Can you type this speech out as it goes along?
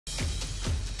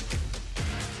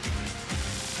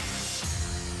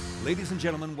Ladies and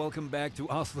gentlemen, welcome back to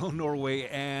Oslo, Norway,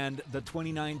 and the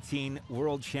 2019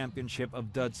 World Championship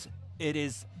of Duds. It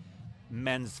is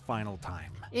men's final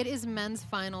time. It is men's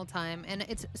final time, and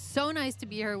it's so nice to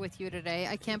be here with you today.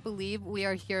 I can't believe we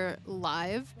are here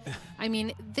live. I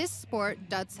mean, this sport,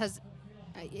 Duds, has...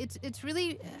 It's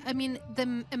really, I mean,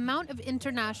 the amount of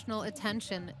international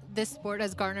attention this sport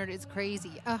has garnered is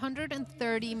crazy.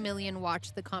 130 million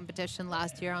watched the competition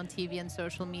last year on TV and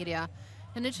social media,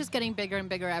 and it's just getting bigger and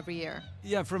bigger every year.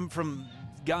 Yeah, from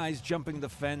guys jumping the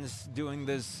fence, doing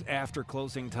this after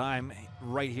closing time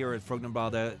right here at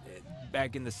Frognerbadet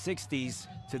back in the 60s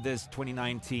to this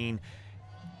 2019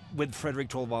 with Fredrik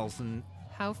Trollvaldsen.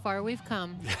 How far we've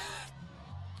come.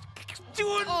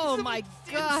 Doing oh my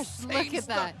gosh, look at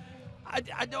stuff. that.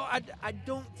 I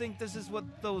don't think this is what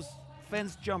those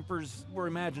fence jumpers were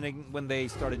imagining when they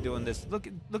started doing this. Look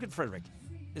at Fredrik.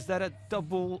 Is that a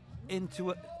double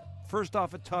into a first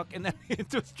off a tuck and then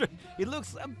into a straight? It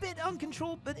looks a bit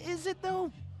uncontrolled, but is it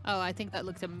though? Oh, I think that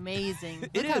looks amazing.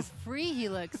 It Look how is. free he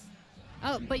looks.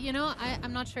 Oh, but you know,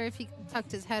 I'm not sure if he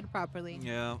tucked his head properly.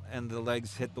 Yeah, and the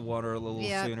legs hit the water a little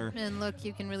sooner. And look,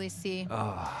 you can really see.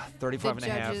 35 and a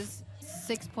half. Judges,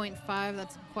 6.5,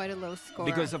 that's quite a low score.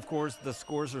 Because, of course, the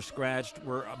scores are scratched.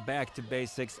 We're back to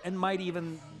basics and might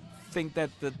even think that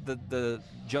the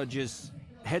judges'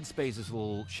 headspace is a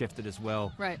little shifted as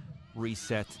well. Right.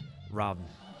 Reset, Robin.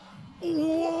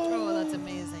 Oh, that's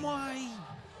amazing. Why?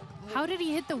 How did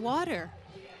he hit the water?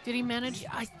 Did he manage?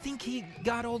 I think he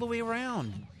got all the way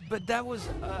around. But that was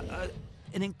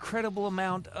an incredible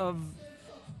amount of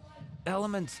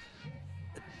elements.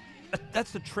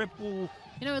 That's the triple...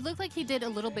 You know, it looked like he did a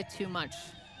little bit too much.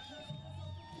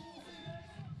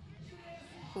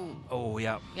 Ooh. Oh,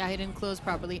 yeah. Yeah, he didn't close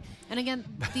properly. And again,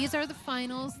 these are the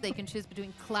finals. They can choose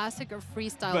between classic or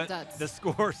freestyle But Duds. the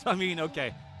scores, I mean,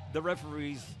 okay, the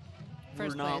referees were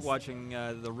First not place. watching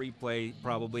the replay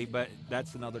probably, but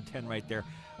that's another 10 right there.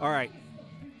 All right.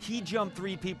 He jumped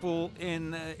 3 people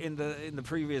in the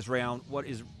previous round. What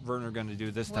is Werner going to do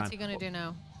this time? What's he going to do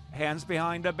now? Hands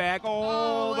behind the back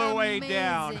all the way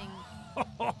down.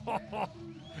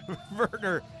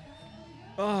 Werner.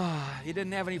 Oh, he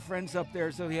didn't have any friends up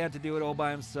there, so he had to do it all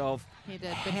by himself. He did,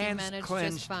 but hands he managed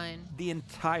clenched just fine. the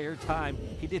entire time.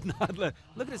 He did not look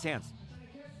at his hands.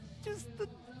 Just the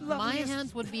My loveliest.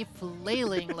 hands would be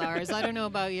flailing, Lars. I don't know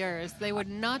about yours. They would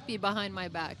not be behind my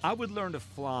back. I would learn to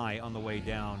fly on the way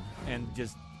down and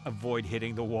just avoid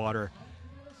hitting the water.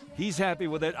 He's happy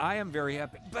with it. I am very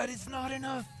happy, but it's not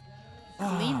enough.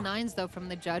 Clean nines, though, from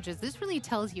the judges. This really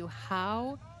tells you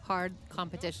how hard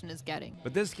competition is getting.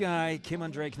 But this guy, Kim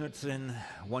André Knudsen,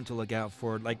 one to look out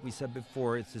for. Like we said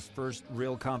before, it's his first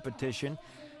real competition.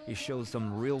 He shows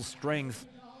some real strength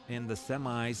in the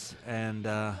semis. And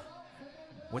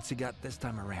what's he got this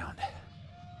time around?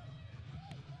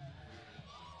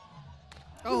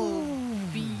 Oh,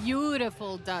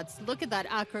 beautiful Duds. Look at that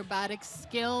acrobatic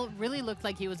skill. Really looked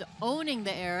like he was owning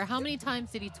the air. How many times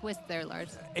did he twist there,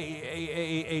 Lars?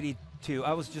 82.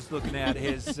 I was just looking at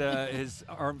his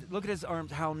arms. Look at his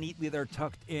arms, how neatly they're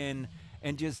tucked in,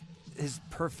 and just his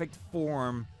perfect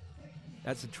form.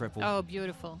 That's a triple. Oh,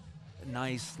 beautiful.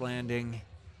 Nice landing.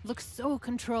 Looks so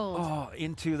controlled. Oh,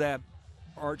 into that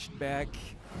arched back.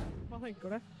 Hva tenker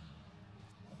du?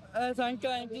 Jeg tenker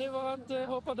egentlig bare at jeg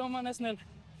håper dommeren er snill.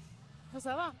 Få se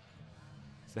da.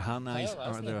 So how nice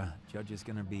are the judges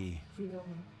going to be?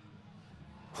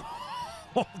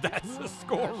 Oh, that's the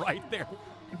score right there.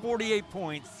 48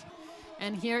 points.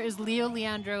 And here is Leo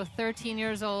Leandro, 13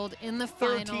 years old, in the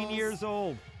finals. 13 years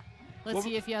old. Let's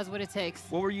see if he has what it takes.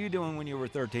 What were you doing when you were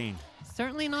 13?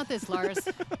 Certainly not this, Lars.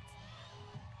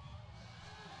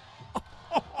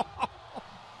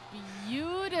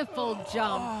 Beautiful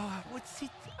jump. Oh, what's he?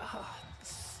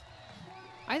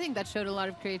 I think that showed a lot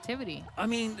of creativity. I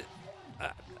mean,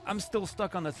 I'm still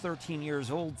stuck on the 13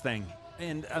 years old thing.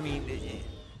 And, I mean...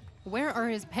 Where are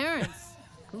his parents?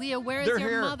 Leo, where is They're your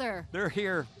here. mother? They're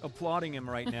here applauding him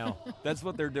right now. That's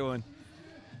what they're doing.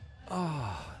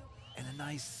 Oh, and a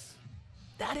nice...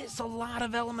 That is a lot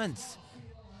of elements.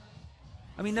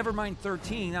 I mean, never mind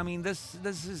 13. I mean, this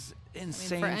is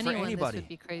insane for anyone, anybody. this would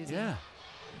be crazy. Yeah.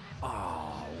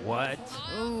 Oh, what?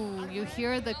 Oh, you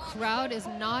hear the crowd is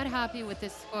not happy with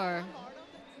this score.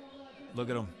 Look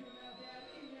at him.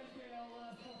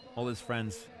 All his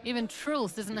friends. Even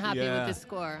Truls isn't happy with this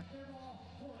score.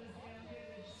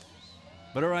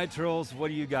 But all right, Trolls, what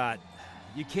do you got?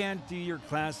 You can't do your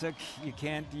classic. You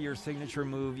can't do your signature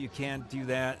move. You can't do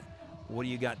that. What do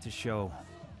you got to show?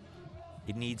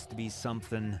 It needs to be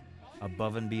something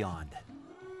above and beyond.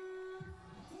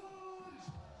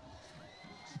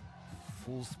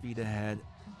 Full speed ahead.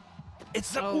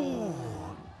 It's a, ooh,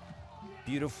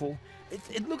 beautiful.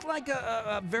 It looked like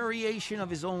a variation of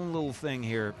his own little thing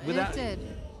here. It did.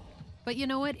 But you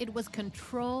know what? It was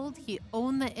controlled. He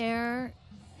owned the air.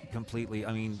 Completely.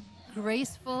 I mean,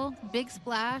 graceful, big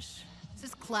splash. This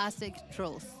is classic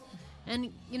Trolls.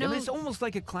 And, you know, it's almost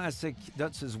like a classic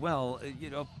Dutz as well, you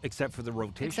know, except for the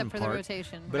rotation except for part. the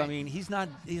rotation. But right. I mean, he's not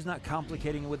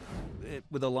complicating with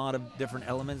a lot of different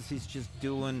elements. He's just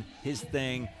doing his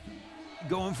thing,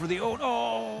 going for the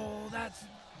oh, that's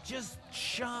just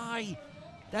shy.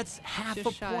 That's half Just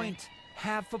a shy. point.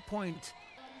 Half a point.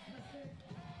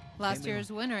 Last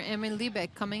year's winner, Emil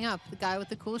Liebeck, coming up, the guy with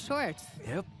the cool shorts.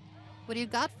 Yep. What do you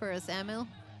got for us, Emil?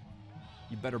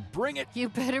 You better bring it You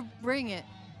better bring it.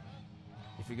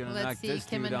 if you're gonna Let's knock see, this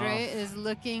Kim dude Andre off. is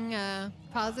looking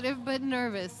positive but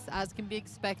nervous, as can be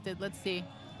expected. Let's see.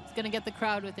 He's going to get the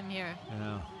crowd with him here.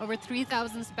 Yeah. Over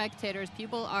 3,000 spectators.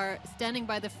 People are standing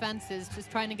by the fences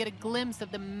just trying to get a glimpse of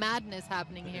the madness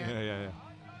happening here.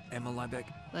 Yeah. Emil Liebeck.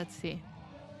 Let's see.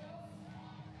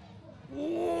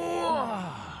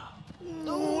 Oh,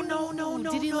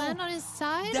 no. Did he land on his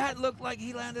side? That looked like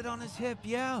he landed on his hip,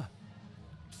 yeah.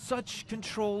 Such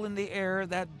control in the air,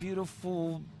 that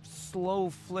beautiful slow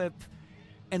flip.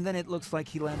 And then it looks like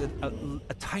he landed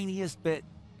a tiniest bit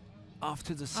off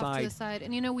to the side. Off to the side.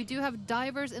 And you know, we do have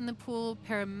divers in the pool,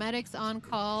 paramedics on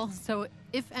call. So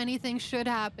if anything should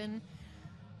happen,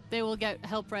 they will get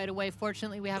help right away.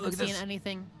 Fortunately, we haven't seen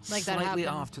anything like that happen. Slightly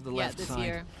off to the left this side.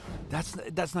 year. That's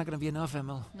not going to be enough,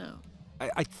 Emil. No.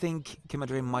 I think Kim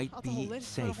Andre might be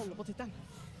safe.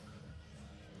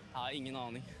 Ja, ingen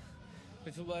aning.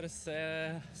 Vi får bare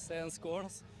se en score,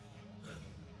 altså.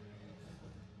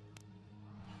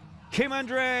 Kim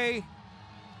Andre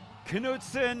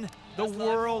Knudsen, the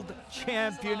world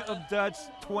champion of Dutch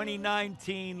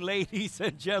 2019, ladies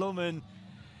and gentlemen.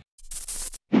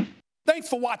 Thanks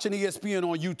for watching ESPN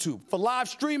on YouTube. For live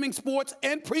streaming sports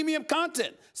and premium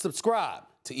content, subscribe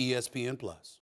to ESPN+.